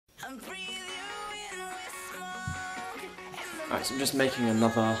Alright, so I'm just making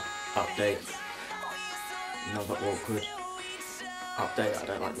another update. Another awkward update I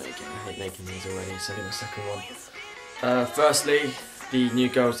don't like making. I hate making these already, so do the second one. Firstly, the new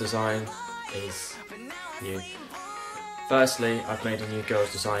girls design is new. Firstly, I've made a new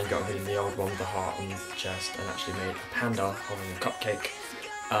girls design, got rid of the old one with the heart on the chest, and actually made a panda holding a cupcake.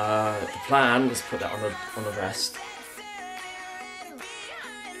 The plan is to put that on a vest.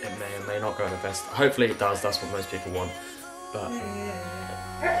 It may or may not go on a vest. Hopefully it does, that's what most people want. But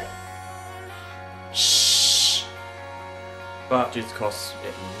shh. But due to costs,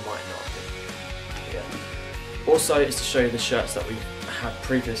 it might not be. Yeah. Also, it's to show you the shirts that we had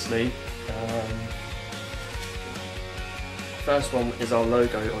previously. First one is our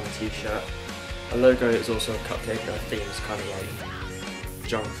logo on the t-shirt. Our logo is also a cupcake. Our theme is kind of like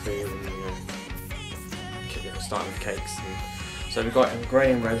junk food and starting with cakes. And so we've got in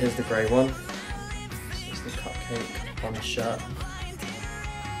grey and red. Here's the grey one. This is the cupcake on the shirt.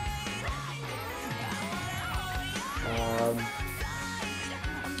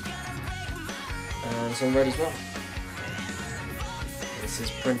 And some red as well. This is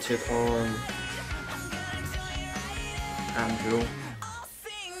printed on anvil.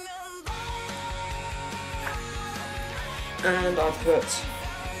 And I put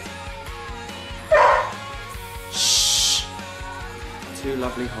two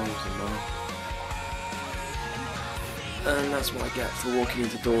lovely holes in there. And that's what I get for walking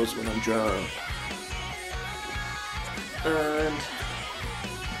into doors when I'm drunk. And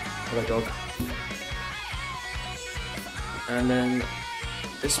hello dog. And then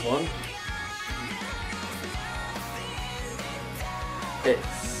this one,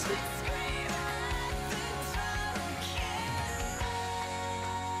 it's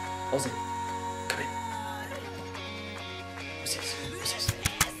Ozzy, come in. What's this? What's this?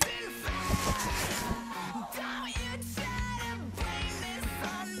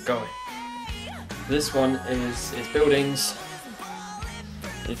 Go away. This one is buildings.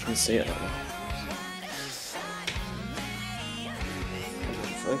 You can see it that way.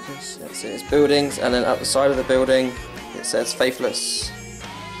 Focus. That's it. It's buildings, and then at the side of the building it says Faithless.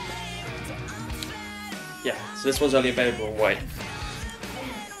 Yeah, so this one's only available in white.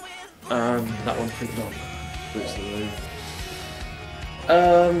 That one's printed on Boots the Loo.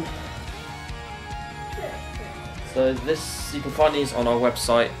 So this, you can find these on our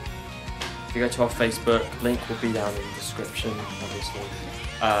website. If you go to our Facebook, link will be down in the description, obviously.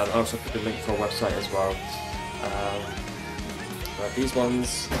 I also put the link for our website as well. But these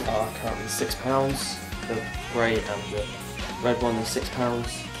ones are currently £6. The grey and the red one is £6.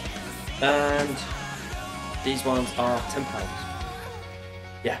 And these ones are £10.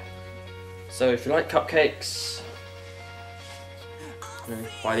 Yeah. So if you like cupcakes,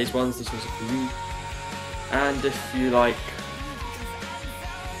 buy these ones are for you. And if you like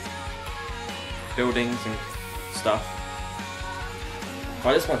buildings and stuff,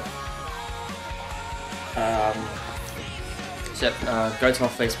 buy this one. So go to our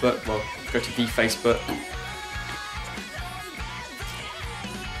Facebook, well, go to the Facebook,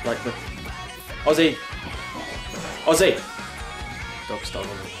 like the Ozzy, dog style on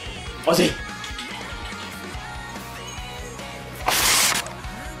it, Ozzy.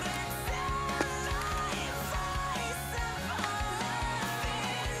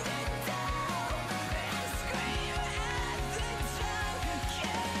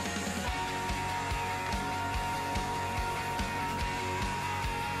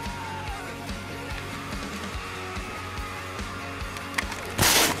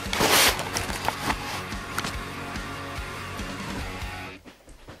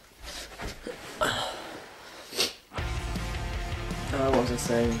 What was I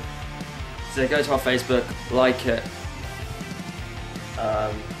saying? So go to our Facebook, like it.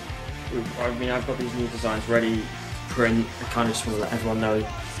 I mean, I've got these new designs ready to print. I kind of just want to let everyone know.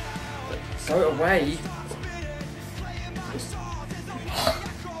 Go away!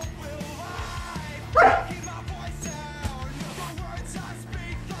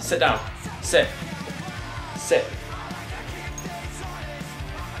 Sit down. Sit. Sit.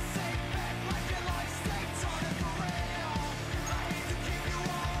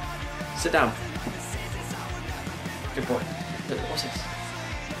 Sit down. Good boy. What's this?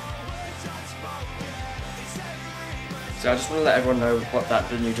 So I just want to let everyone know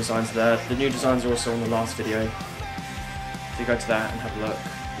the new designs are there. The new designs are also on the last video. If you go to that and have a look,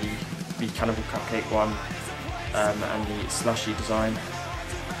 the cannibal cupcake one, and the slushy design,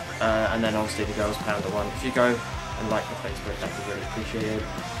 and then obviously the girls panda one. If you go and like the Facebook, that'd be really appreciated.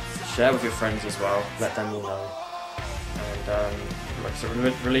 Share with your friends as well. Let them all know. and so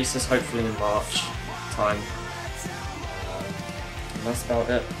release this hopefully in March time. And that's about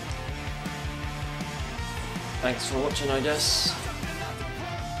it. Thanks for watching, I guess.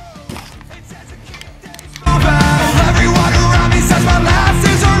 Everyone around me says my last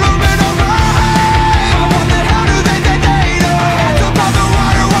is a little bit of rain. What the hell do they know? Hands above the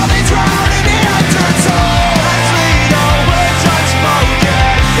water while they drown in the undertow. Let's lead on which unspoken.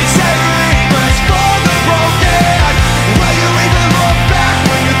 It's every English for the broken. Will you even look back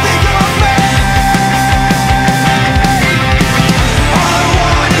when you think of me? All I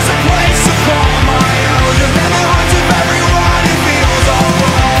want is a place to call my own. Defend the hearts of everyone who feels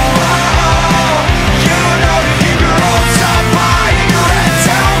alone.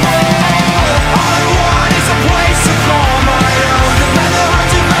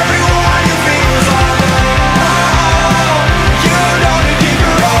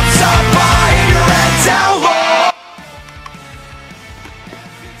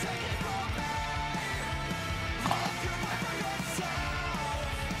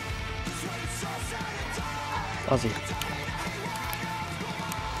 Ozzy.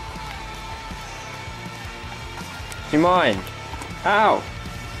 Do you mind? Ow!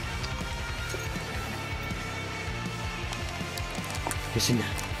 Get in there.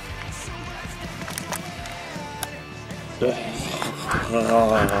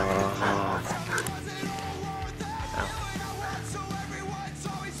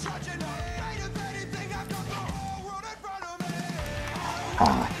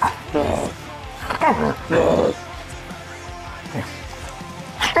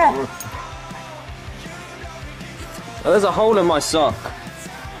 Oh, there's a hole in my sock.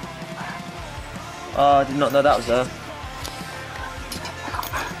 Oh, I did not know that was there.